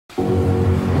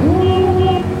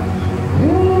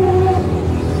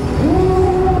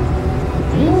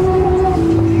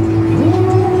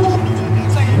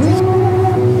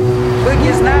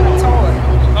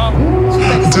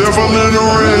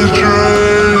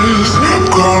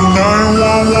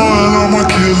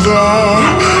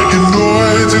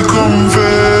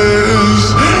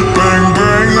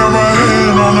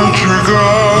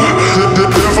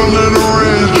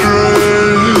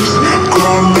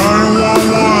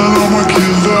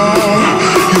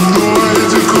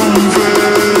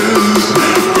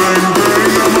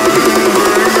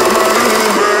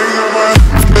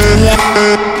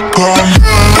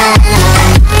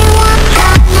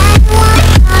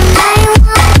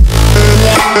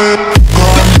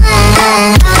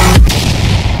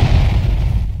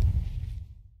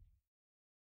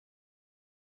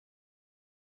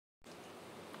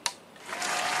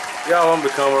Y'all, I'm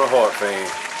becoming a Hart fan.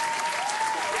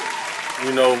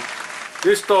 You know,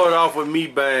 this started off with me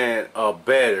buying a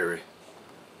battery.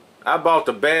 I bought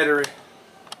the battery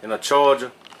and a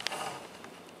charger,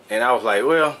 and I was like,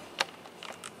 well,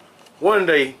 one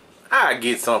day I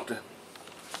get something.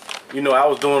 You know, I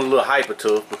was doing a little hyper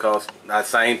tough because that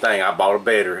same thing. I bought a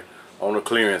battery on the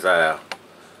clearance aisle,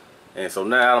 and so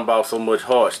now I done bought so much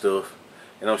Hart stuff,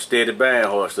 and I'm steady buying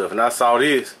Hart stuff. And I saw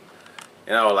this,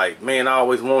 and I was like, man, I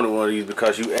always wanted one of these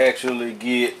because you actually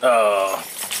get. I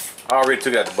already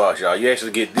took out the box, y'all. You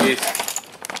actually get this,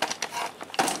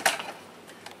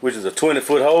 which is a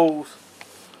 20-foot hose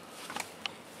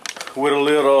with a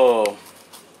little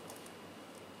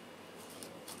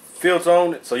filter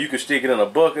on it, so you can stick it in a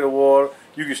bucket of water.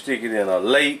 You can stick it in a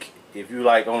lake if you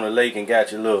like on the lake and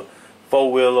got your little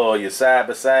four-wheeler or your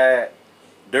side-by-side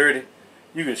dirty.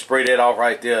 You can spray that off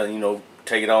right there and, you know,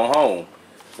 take it on home.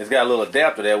 It's got a little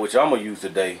adapter there, which I'm gonna use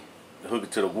today to hook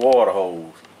it to the water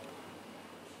hose.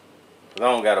 Cause I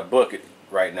don't got a bucket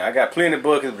right now. I got plenty of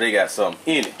buckets, but they got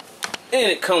something in it. And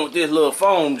it comes with this little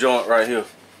foam joint right here.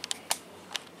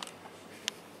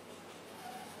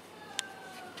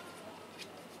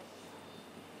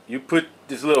 You put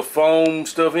this little foam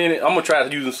stuff in it. I'm gonna try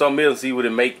to use something else and see would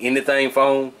it make anything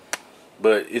foam.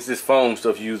 But it's this foam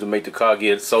stuff you use to make the car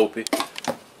get soapy.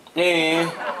 And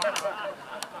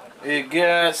it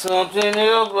got something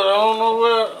else, but I don't know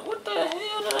what the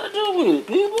hell did I do with it,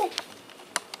 people?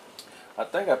 I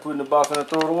think I put it in the box and I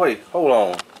throw it away. Hold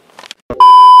on.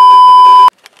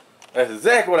 That's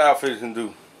exactly what outfitters can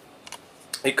do.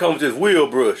 It comes with this wheel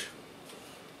brush.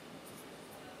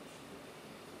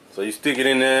 So you stick it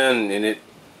in there and it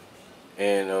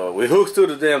hooks to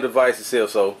the damn device itself,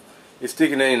 so it's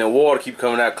sticking there and the water keep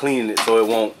coming out cleaning it so it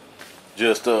won't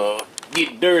just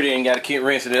get dirty and gotta keep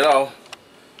rinsing it off.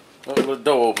 Oh, little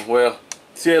door open. Well,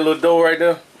 see that little door right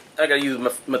there? I gotta use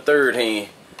my third hand.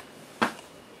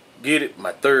 Get it?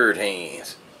 My third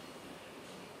hands.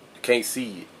 You can't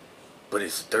see it, but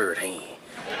it's third hand.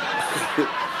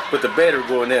 But the battery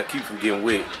going there keeps from getting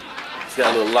wet. It's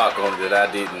got a little lock on it that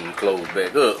I didn't close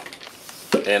back up.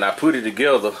 And I put it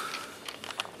together.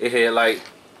 It had like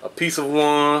a piece of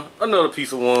one, another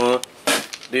piece of one.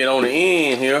 Then on the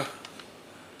end here,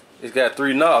 it's got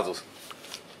 3 nozzles.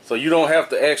 So you don't have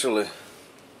to actually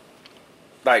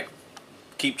like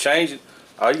keep changing.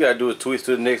 All you gotta do is twist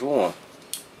to the next one.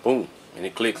 Boom. And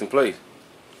it clicks in place.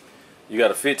 You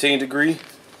got a 15 degree.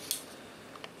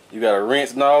 You got a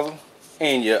rinse nozzle.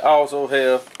 And you also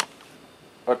have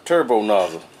a turbo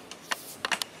nozzle.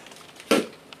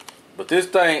 But this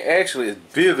thing actually is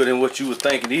bigger than what you would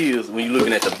think it is when you're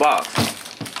looking at the box.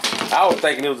 I was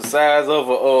thinking it was the size of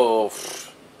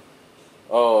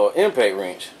a impact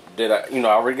wrench. That I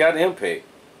already got the impact.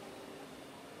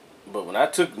 But when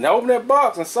I opened that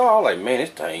box and saw, I was like, man, this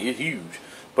thing is huge.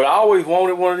 But I always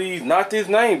wanted one of these, not this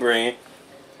name brand.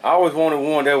 I always wanted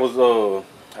one that was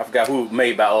I forgot who it was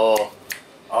made by.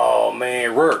 Oh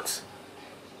man, Works.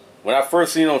 When I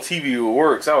first seen it on TV, it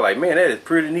Works. I was like, man, that is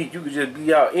pretty neat. You could just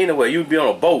be out anywhere. You could be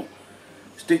on a boat,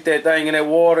 stick that thing in that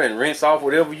water and rinse off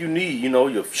whatever you need. You know,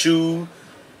 your shoes,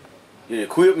 your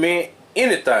equipment,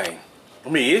 anything. I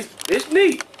mean, it's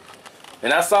neat.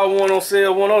 And I saw one on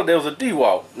sale, there was a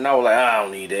D-Walk. And I was like, I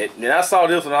don't need that. And then I saw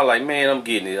this one, I was like, man, I'm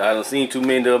getting it. I done seen too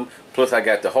many of them. Plus I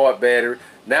got the Hart battery.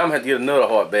 Now I'm gonna have to get another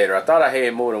Hart battery. I thought I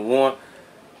had more than one.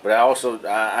 But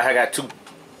I got 2,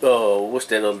 what's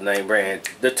that other name brand?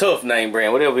 The Tough name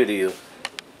brand, whatever it is.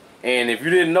 And if you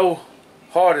didn't know,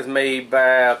 Hart is made by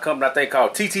a company I think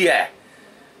called TTI.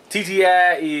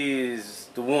 TTI is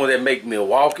the one that make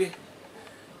Milwaukee.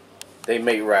 They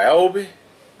make Ryobi.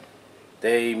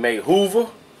 They make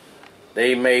Hoover.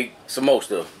 They make some more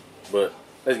stuff. But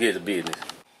let's get to business.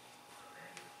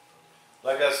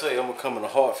 Like I say, I'm becoming a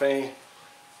Hart fan.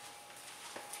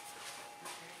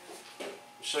 I'll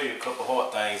show you a couple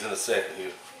Hart things in a second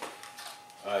here.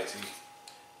 Alright, see,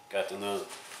 got the little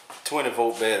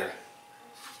 20-volt battery.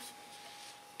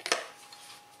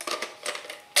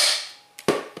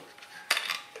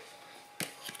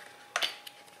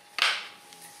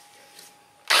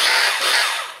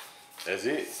 That's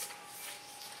it.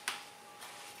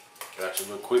 Got your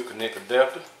little quick connect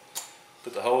adapter.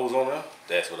 Put the hose on there.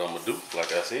 That's what I'm gonna do,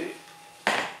 like I said.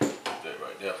 Put that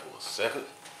right there for a second.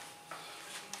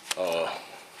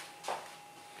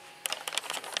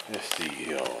 Let's see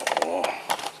here.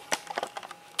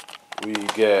 We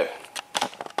got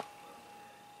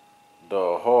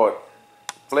the Hart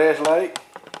flashlight,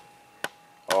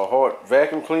 a Hart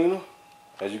vacuum cleaner.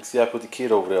 As you can see, I put the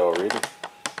kit over there already.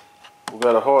 We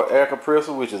got a Hart air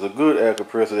compressor, which is a good air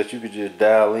compressor that you can just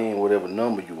dial in whatever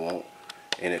number you want.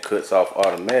 and it cuts off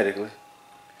automatically.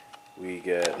 We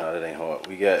got, no, that ain't hard.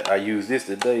 We got, I use this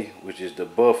today, which is the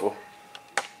buffer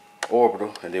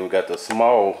orbital, and then we got the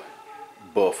small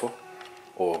buffer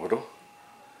orbital.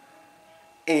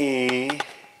 And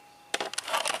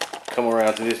come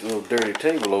around to this little dirty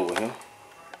table over here.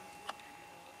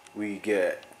 We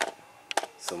got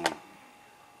some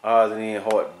odds and end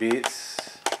Hart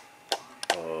bits.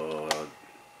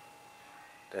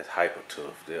 That's hyper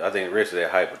tough. I think the rest of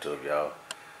that hyper tough, y'all.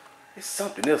 It's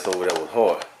something else over there with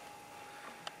Hart.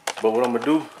 But what I'm gonna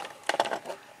do,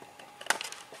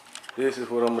 this is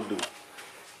what I'm gonna do.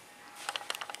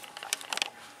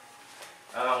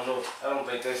 I don't know. I don't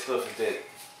think that stuff is that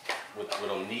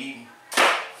what I'm needing.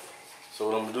 So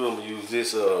what I'm gonna do, I'm gonna use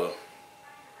this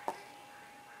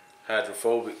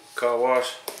hydrophobic car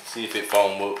wash. See if it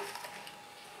foam up.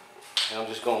 And I'm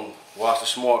just gonna wash the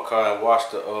smart car and wash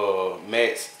the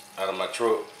mats out of my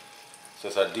truck.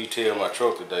 Since I detailed my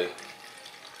truck today.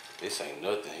 This ain't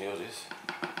nothing here. This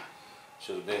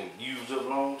should have been used up a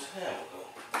long time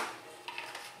ago.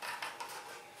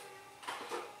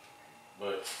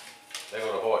 But they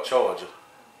got a Hart charger.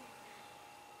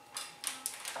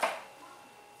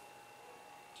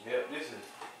 Yep, this is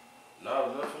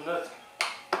not enough for nothing.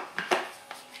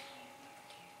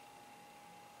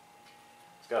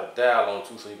 It's got a dial on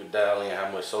too, so you can dial in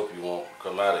how much soap you want to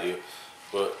come out of here.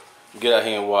 But get out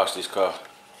here and wash this car.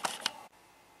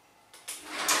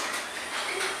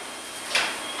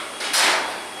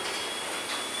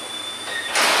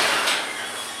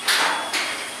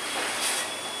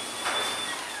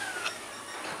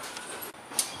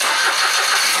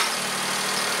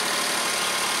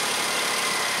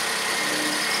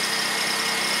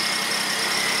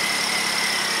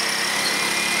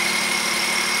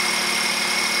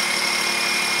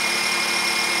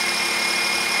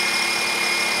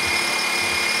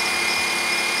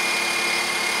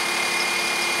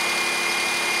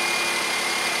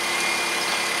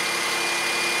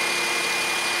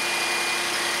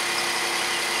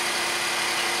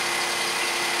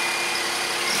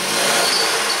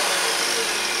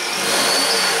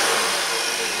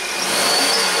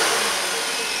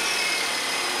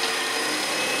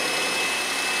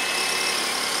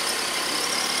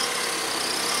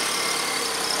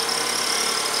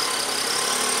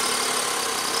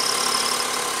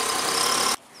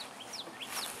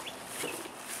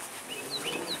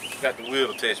 Got the wheel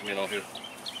attachment on here.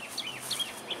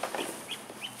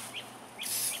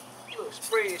 Look,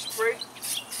 spray.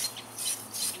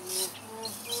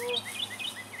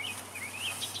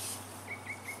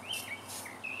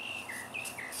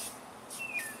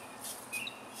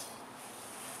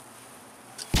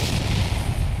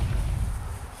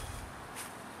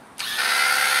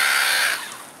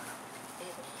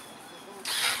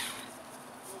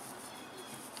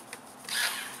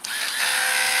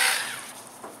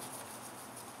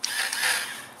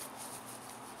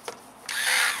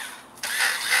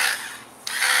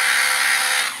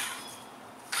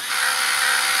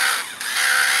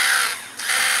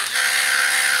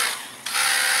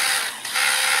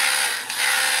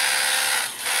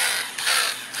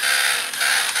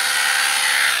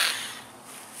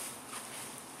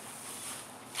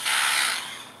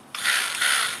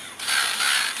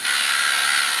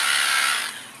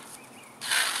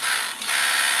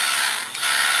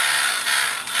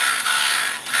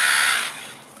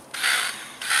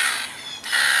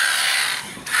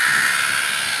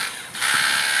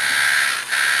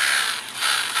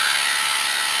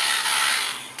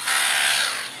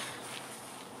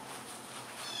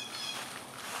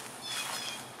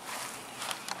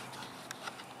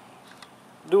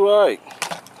 Do alright.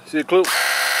 See the clip?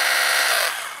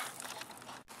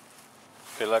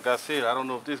 Okay, like I said, I don't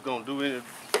know if this gonna do any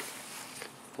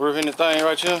worth anything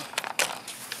right here.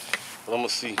 But I'm gonna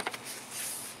see.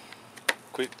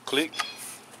 Quick click.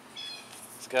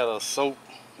 It's got a soap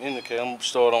indicator. I'm gonna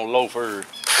start on low first.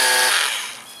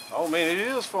 Oh man, it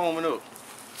is foaming up.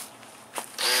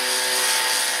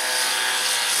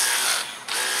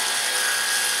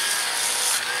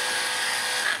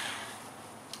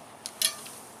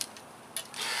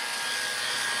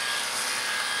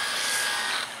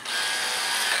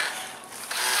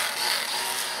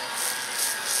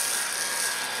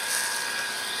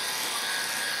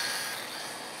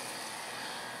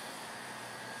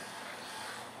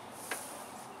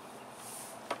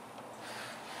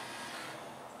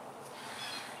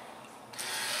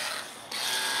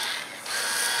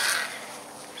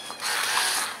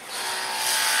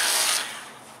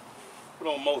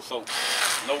 Put on more soap.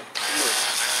 Nope. Look.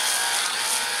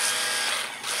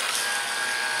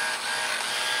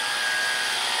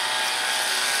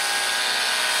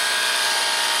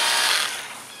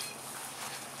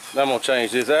 Now I'm gonna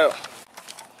change this out.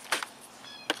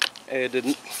 Add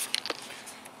the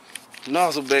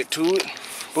nozzle back to it.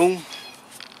 Boom.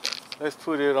 Let's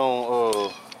put it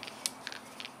on,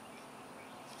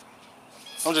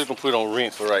 I'm just gonna put it on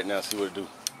rinse for right now, see what it do.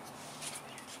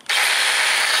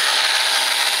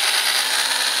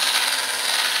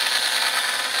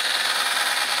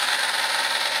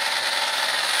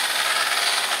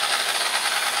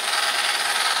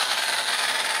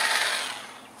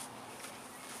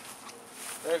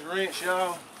 That's rinse,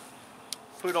 y'all.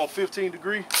 Put it on 15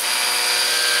 degrees.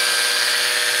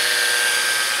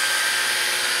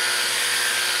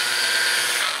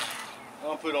 I'm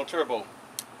gonna put it on turbo.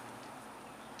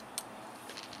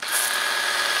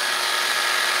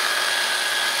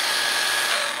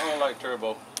 I don't like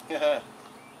turbo.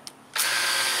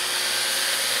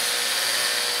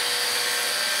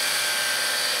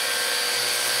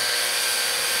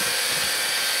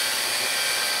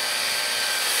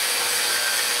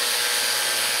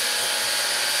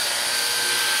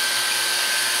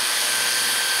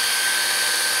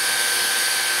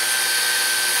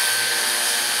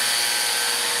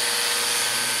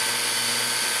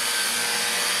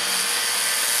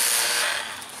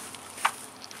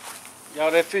 Y'all,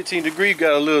 that 15 degree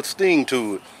got a little sting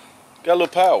to it. Got a little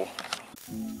power.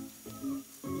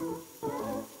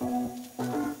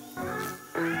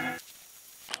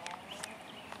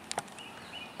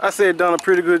 I said done a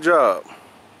pretty good job.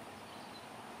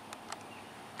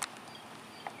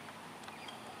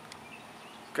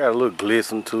 Got a little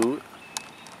glisten to it.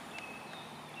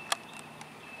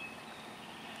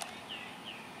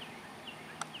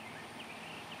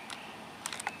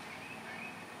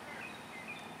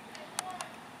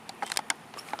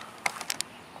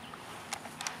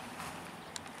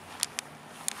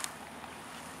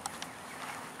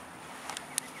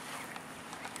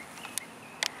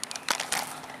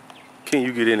 Can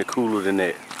you get any cooler than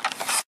that?